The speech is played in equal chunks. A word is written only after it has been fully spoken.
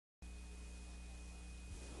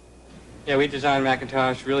Yeah, we designed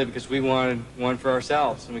Macintosh really because we wanted one for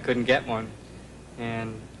ourselves and we couldn't get one.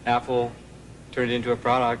 And Apple turned it into a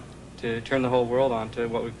product to turn the whole world on to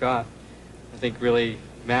what we've got. I think really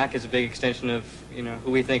Mac is a big extension of,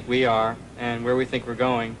 who we think we are and where we think we're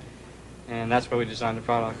going. And that's why we designed the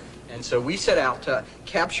product. And so we set out to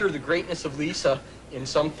capture the greatness of Lisa in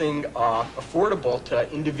something affordable to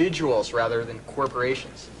individuals rather than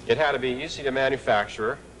corporations. It had to be easy to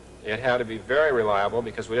manufacture. It had to be very reliable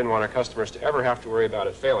because we didn't want our customers to ever have to worry about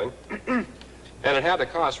it failing. And it had to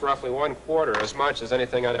cost roughly 1/4 as much as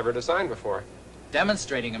anything I'd ever designed before.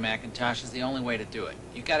 Demonstrating a Macintosh is the only way to do it.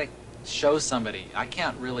 You got to show somebody. I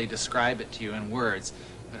can't really describe it to you in words,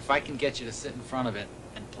 but if I can get you to sit in front of it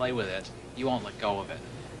and play with it, you won't let go of it.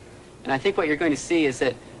 And I think what you're going to see is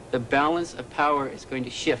that the balance of power is going to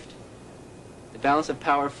shift. The balance of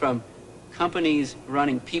power from companies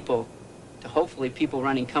running people to hopefully people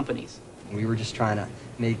running companies. We were just trying to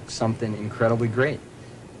make something incredibly great,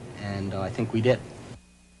 and I think we did.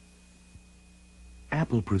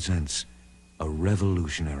 Apple presents a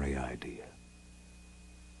revolutionary idea.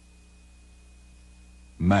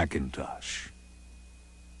 Macintosh.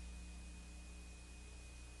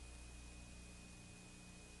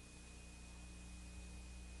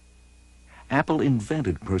 Apple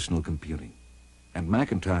invented personal computing, and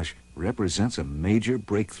Macintosh represents a major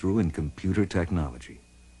breakthrough in computer technology.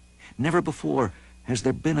 Never before has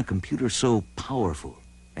there been a computer so powerful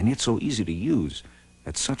and yet so easy to use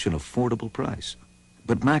at such an affordable price.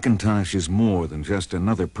 But Macintosh is more than just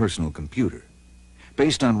another personal computer.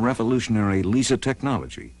 Based on revolutionary Lisa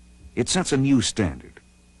technology, it sets a new standard,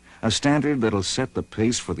 a standard that'll set the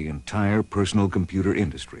pace for the entire personal computer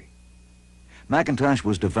industry. Macintosh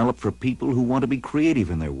was developed for people who want to be creative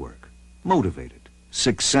in their work, motivated,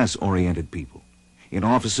 success-oriented people, in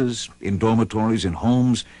offices, in dormitories, in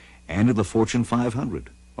homes, and in the Fortune 500,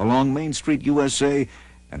 along Main Street, USA,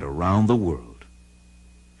 and around the world.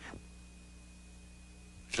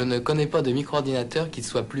 Je ne connais pas de micro-ordinateur qui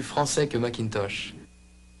soit plus français que Macintosh.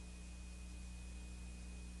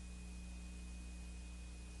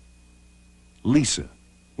 Lisa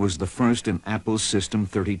was the first in Apple's System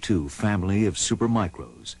 32 family of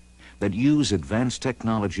supermicros that use advanced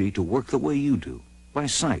technology to work the way you do, by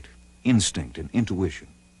sight, instinct, and intuition.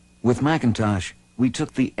 With Macintosh, we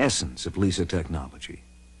took the essence of Lisa technology,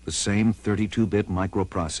 the same 32-bit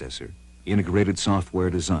microprocessor, integrated software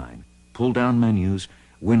design, pull-down menus,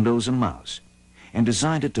 windows, and mouse, and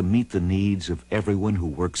designed it to meet the needs of everyone who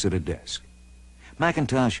works at a desk.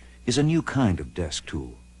 Macintosh is a new kind of desk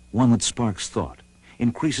tool, one that sparks thought,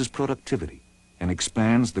 increases productivity, and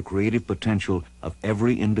expands the creative potential of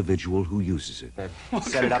every individual who uses it. Well,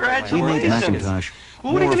 We made Macintosh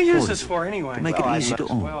Well, what are more you going to use affordable this for anyway? to make it easy to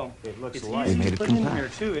own. Well, it looks alike. We made it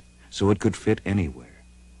compact, so it could fit anywhere.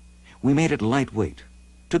 We made it lightweight,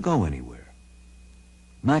 to go anywhere.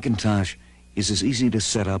 Macintosh is as easy to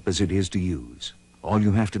set up as it is to use. All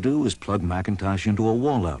you have to do is plug Macintosh into a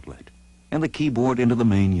wall outlet and the keyboard into the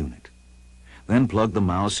main unit. Then plug the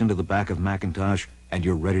mouse into the back of Macintosh and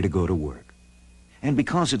you're ready to go to work. And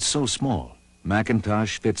because it's so small,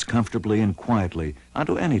 Macintosh fits comfortably and quietly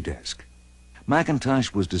onto any desk.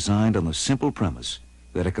 Macintosh was designed on the simple premise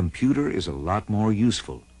that a computer is a lot more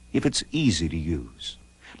useful if it's easy to use.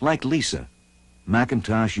 Like Lisa,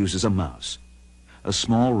 Macintosh uses a mouse, a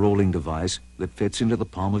small rolling device that fits into the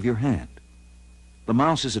palm of your hand. The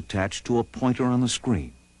mouse is attached to a pointer on the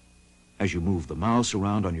screen. As you move the mouse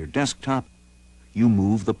around on your desktop, you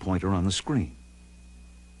move the pointer on the screen.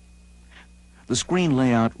 The screen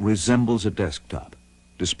layout resembles a desktop,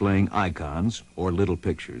 displaying icons or little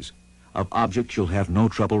pictures of objects you'll have no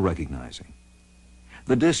trouble recognizing.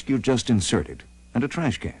 The disk you just inserted, and a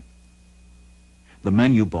trash can. The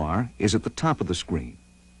menu bar is at the top of the screen.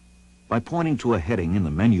 By pointing to a heading in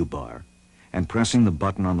the menu bar and pressing the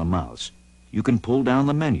button on the mouse, you can pull down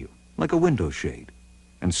the menu like a window shade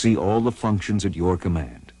and see all the functions at your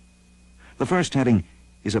command. The first heading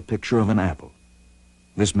is a picture of an apple.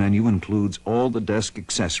 This menu includes all the desk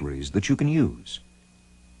accessories that you can use.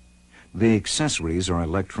 The accessories are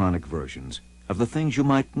electronic versions of the things you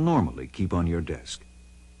might normally keep on your desk,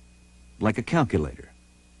 like a calculator,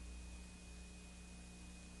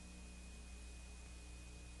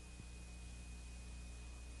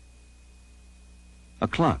 a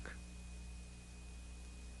clock,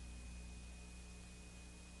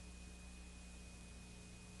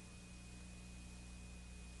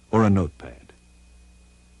 or a notepad.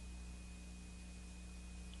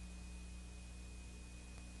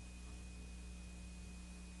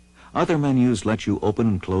 Other menus let you open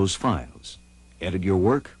and close files, edit your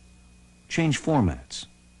work, change formats,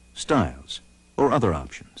 styles, or other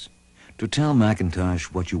options. To tell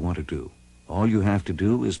Macintosh what you want to do, all you have to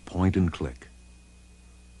do is point and click.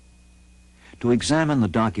 To examine the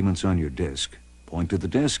documents on your disk, point to the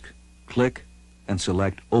disk, click, and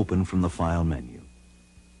select Open from the File menu.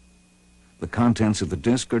 The contents of the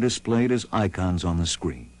disk are displayed as icons on the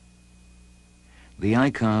screen. The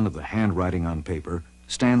icon of the handwriting on paper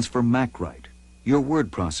stands for MacWrite, your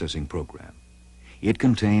word processing program. It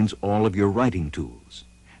contains all of your writing tools.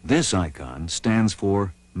 This icon stands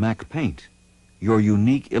for MacPaint, your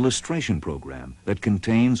unique illustration program that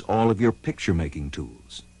contains all of your picture-making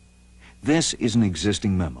tools. This is an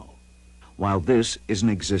existing memo, while this is an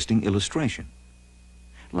existing illustration.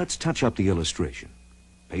 Let's touch up the illustration,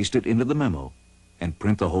 paste it into the memo, and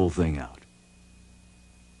print the whole thing out.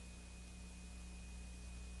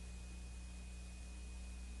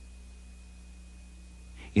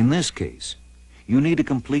 In this case, you need to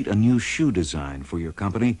complete a new shoe design for your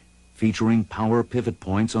company featuring power pivot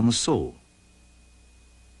points on the sole.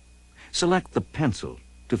 Select the pencil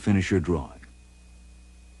to finish your drawing.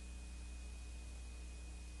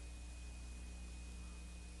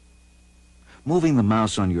 Moving the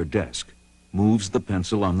mouse on your desk moves the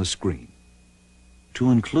pencil on the screen. To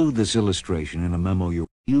include this illustration in a memo, you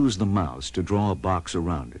use the mouse to draw a box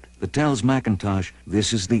around it that tells Macintosh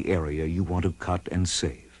this is the area you want to cut and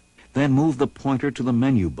save. Then move the pointer to the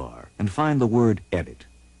menu bar and find the word Edit.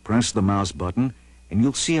 Press the mouse button and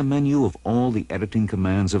you'll see a menu of all the editing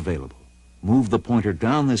commands available. Move the pointer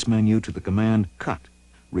down this menu to the command Cut.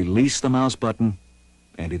 Release the mouse button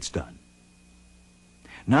and it's done.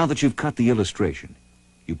 Now that you've cut the illustration,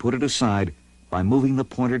 you put it aside by moving the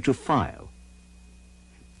pointer to File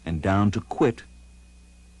and down to Quit,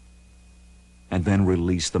 and then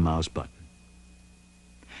release the mouse button.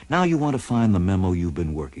 Now you want to find the memo you've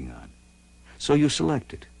been working on, so you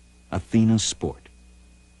select it, Athena Sport.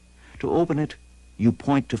 To open it, you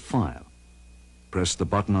point to File, press the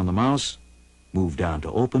button on the mouse, move down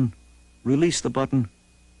to Open, release the button,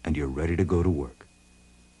 and you're ready to go to work.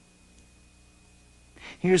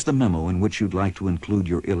 Here's the memo in which you'd like to include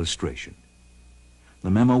your illustration. The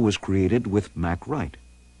memo was created with MacWrite,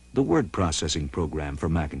 the word processing program for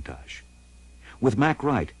Macintosh. With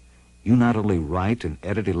MacWrite, you not only write and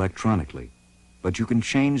edit electronically, but you can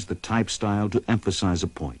change the type style to emphasize a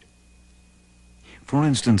point. For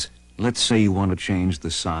instance, let's say you want to change the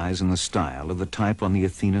size and the style of the type on the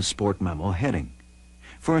Athena Sport memo heading.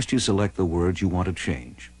 First, you select the words you want to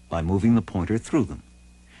change by moving the pointer through them.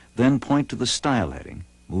 Then point to the Style heading,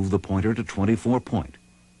 move the pointer to 24 point,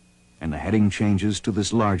 and the heading changes to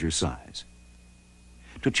this larger size.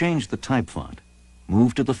 To change the type font,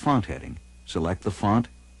 move to the Font heading, select the font,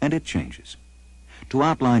 and it changes. To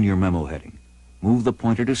outline your memo heading, move the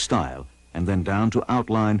pointer to Style, and then down to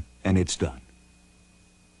Outline, and it's done.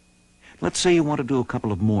 Let's say you want to do a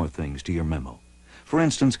couple of more things to your memo. For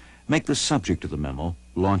instance, make the subject of the memo,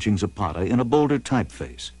 Launching Zapata, in a bolder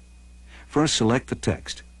typeface. First, select the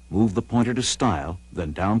text, move the pointer to Style,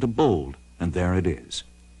 then down to Bold, and there it is.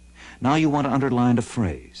 Now you want to underline a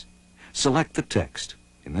phrase. Select the text,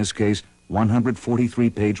 in this case,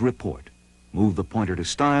 143-page report. Move the pointer to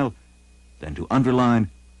Style, then to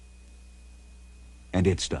Underline, and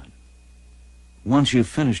it's done. Once you've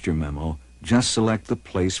finished your memo, just select the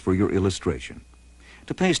place for your illustration.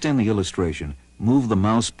 To paste in the illustration, move the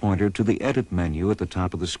mouse pointer to the Edit menu at the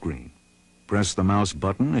top of the screen. Press the mouse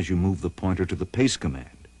button as you move the pointer to the Paste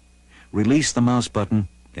command. Release the mouse button,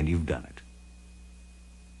 and you've done it.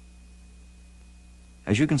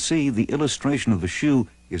 As you can see, the illustration of the shoe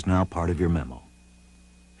is now part of your memo.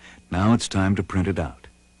 Now it's time to print it out.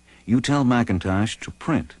 You tell Macintosh to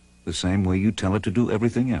print the same way you tell it to do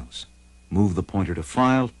everything else. Move the pointer to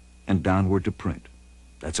File and downward to Print.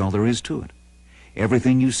 That's all there is to it.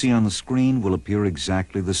 Everything you see on the screen will appear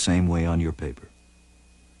exactly the same way on your paper.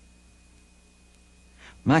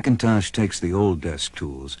 Macintosh takes the old desk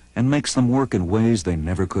tools and makes them work in ways they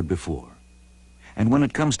never could before. And when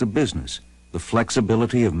it comes to business, the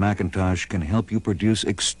flexibility of Macintosh can help you produce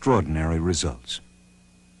extraordinary results.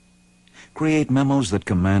 Create memos that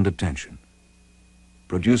command attention.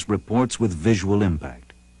 Produce reports with visual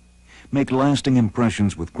impact. Make lasting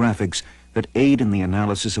impressions with graphics that aid in the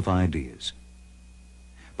analysis of ideas.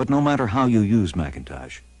 But no matter how you use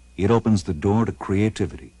Macintosh, it opens the door to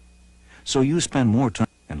creativity. So you spend more time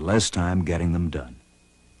and less time getting them done.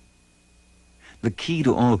 The key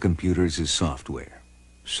to all computers is software.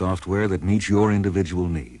 Software that meets your individual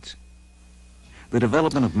needs. The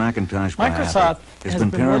development of Macintosh by Apple Microsoft has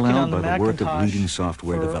been paralleled working on by the work of Macintosh leading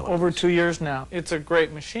software for developers. over 2 years now. It's a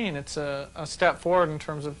great machine. It's a step forward in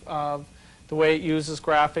terms of the way it uses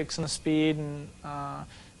graphics and the speed and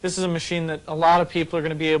this is a machine that a lot of people are going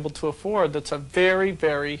to be able to afford. That's a very,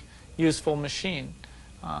 very useful machine.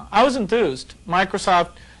 I was enthused.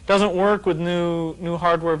 Microsoft doesn't work with new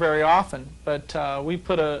hardware very often, but we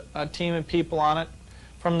put a team of people on it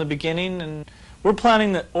from the beginning, and we're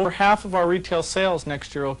planning that over half of our retail sales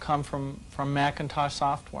next year will come from Macintosh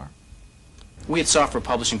software. We at Software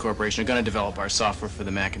Publishing Corporation are going to develop our software for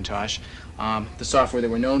the Macintosh. The software that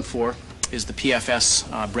we're known for is the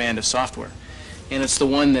PFS brand of software. And it's the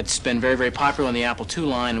one that's been very, very popular on the Apple II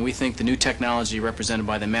line, and we think the new technology represented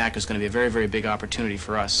by the Mac is going to be a very, very big opportunity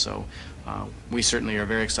for us. So we certainly are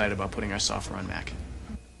very excited about putting our software on Mac.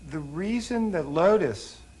 The reason that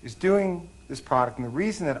Lotus is doing this product and the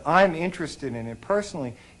reason that I'm interested in it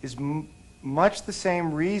personally is much the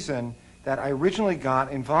same reason that I originally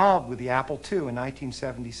got involved with the Apple II in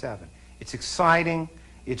 1977. It's exciting,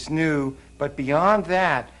 it's new, but beyond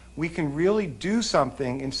that, we can really do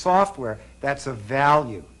something in software that's of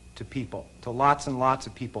value to people, to lots and lots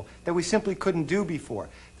of people, that we simply couldn't do before.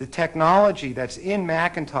 The technology that's in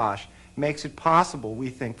Macintosh makes it possible, we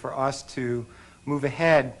think, for us to move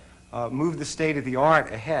ahead, move the state of the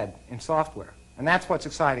art ahead in software. And that's what's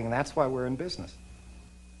exciting, and that's why we're in business.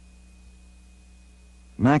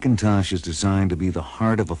 Macintosh is designed to be the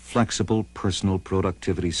heart of a flexible, personal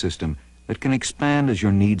productivity system that can expand as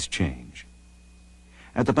your needs change.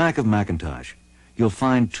 At the back of Macintosh, you'll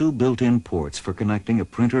find 2 built-in ports for connecting a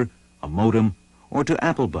printer, a modem, or to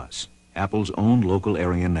AppleBus, Apple's own local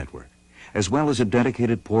area network, as well as a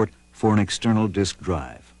dedicated port for an external disk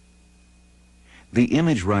drive. The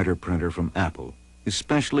Image Writer printer from Apple is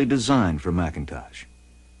specially designed for Macintosh.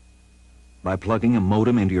 By plugging a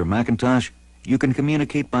modem into your Macintosh, you can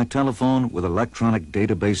communicate by telephone with electronic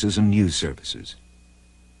databases and news services.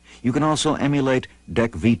 You can also emulate DEC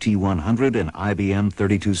VT100 and IBM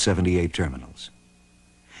 3278 terminals.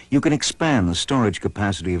 You can expand the storage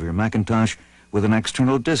capacity of your Macintosh with an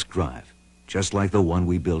external disk drive, just like the one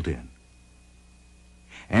we built in.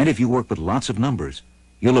 And if you work with lots of numbers,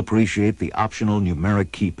 you'll appreciate the optional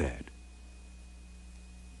numeric keypad.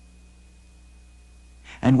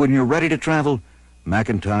 And when you're ready to travel,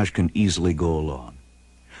 Macintosh can easily go along.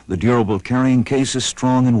 The durable carrying case is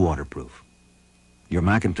strong and waterproof. Your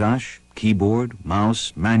Macintosh, keyboard,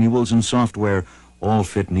 mouse, manuals, and software all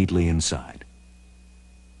fit neatly inside.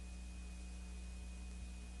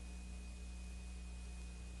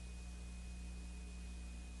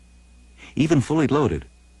 Even fully loaded,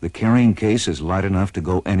 the carrying case is light enough to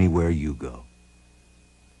go anywhere you go.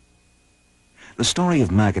 The story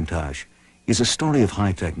of Macintosh is a story of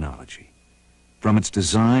high technology. From its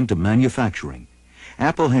design to manufacturing,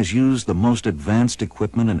 Apple has used the most advanced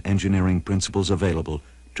equipment and engineering principles available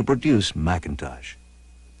to produce Macintosh.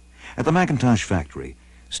 At the Macintosh factory,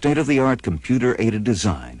 state-of-the-art computer-aided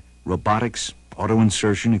design, robotics,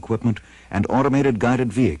 auto-insertion equipment, and automated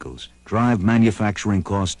guided vehicles drive manufacturing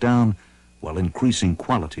costs down while increasing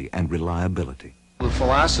quality and reliability. The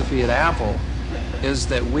philosophy at Apple is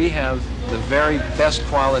that we have the very best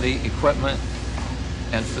quality equipment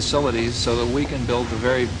and facilities so that we can build the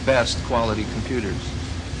very best quality computers.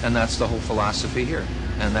 And that's the whole philosophy here.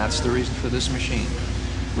 And that's the reason for this machine.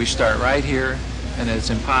 We start right here, and it's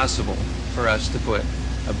impossible for us to put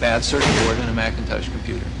a bad circuit board in a Macintosh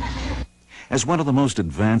computer. As one of the most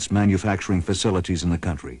advanced manufacturing facilities in the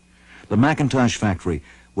country, the Macintosh factory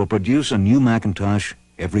will produce a new Macintosh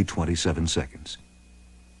every 27 seconds.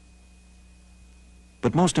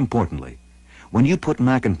 But most importantly, when you put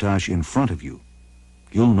Macintosh in front of you,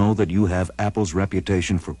 you'll know that you have Apple's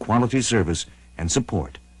reputation for quality service and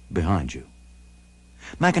support behind you.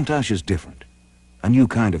 Macintosh is different, a new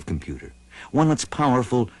kind of computer, one that's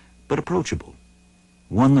powerful but approachable,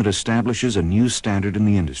 one that establishes a new standard in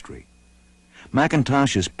the industry.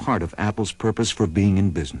 Macintosh is part of Apple's purpose for being in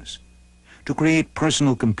business, to create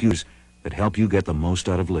personal computers that help you get the most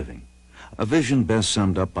out of living, a vision best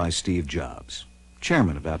summed up by Steve Jobs,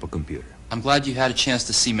 chairman of Apple Computer. I'm glad you had a chance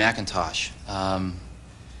to see Macintosh.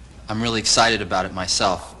 I'm really excited about it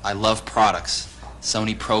myself. I love products,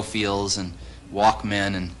 Sony Profiles and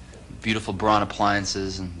Walkman and beautiful Braun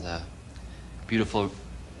appliances and beautiful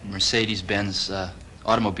Mercedes-Benz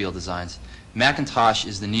automobile designs. Macintosh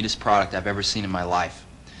is the neatest product I've ever seen in my life.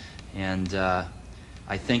 And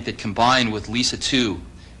I think that combined with Lisa 2,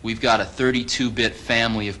 we've got a 32-bit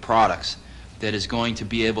family of products that is going to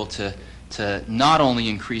be able to not only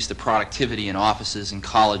increase the productivity in offices and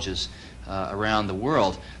colleges around the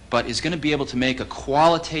world, but is going to be able to make a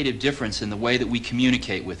qualitative difference in the way that we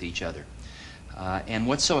communicate with each other. And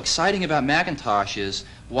what's so exciting about Macintosh is,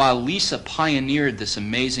 while Lisa pioneered this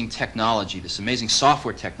amazing technology, this amazing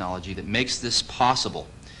software technology that makes this possible,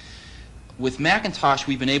 With Macintosh,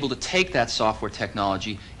 we've been able to take that software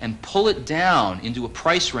technology and pull it down into a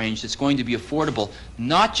price range that's going to be affordable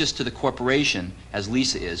not just to the corporation, as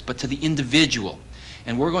Lisa is, but to the individual.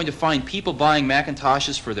 And we're going to find people buying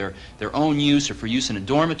Macintoshes for their own use, or for use in a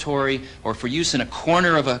dormitory, or for use in a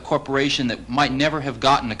corner of a corporation that might never have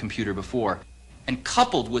gotten a computer before. And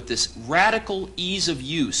coupled with this radical ease of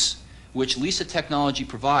use which Lisa technology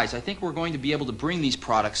provides, I think we're going to be able to bring these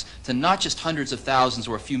products to not just hundreds of thousands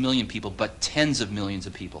or a few million people, but tens of millions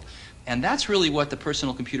of people. And that's really what the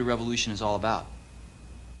personal computer revolution is all about.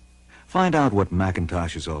 Find out what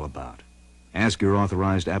Macintosh is all about. Ask your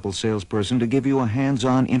authorized Apple salesperson to give you a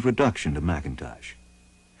hands-on introduction to Macintosh.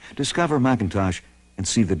 Discover Macintosh and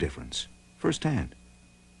see the difference firsthand.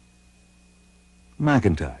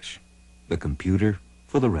 Macintosh, the computer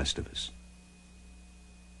for the rest of us.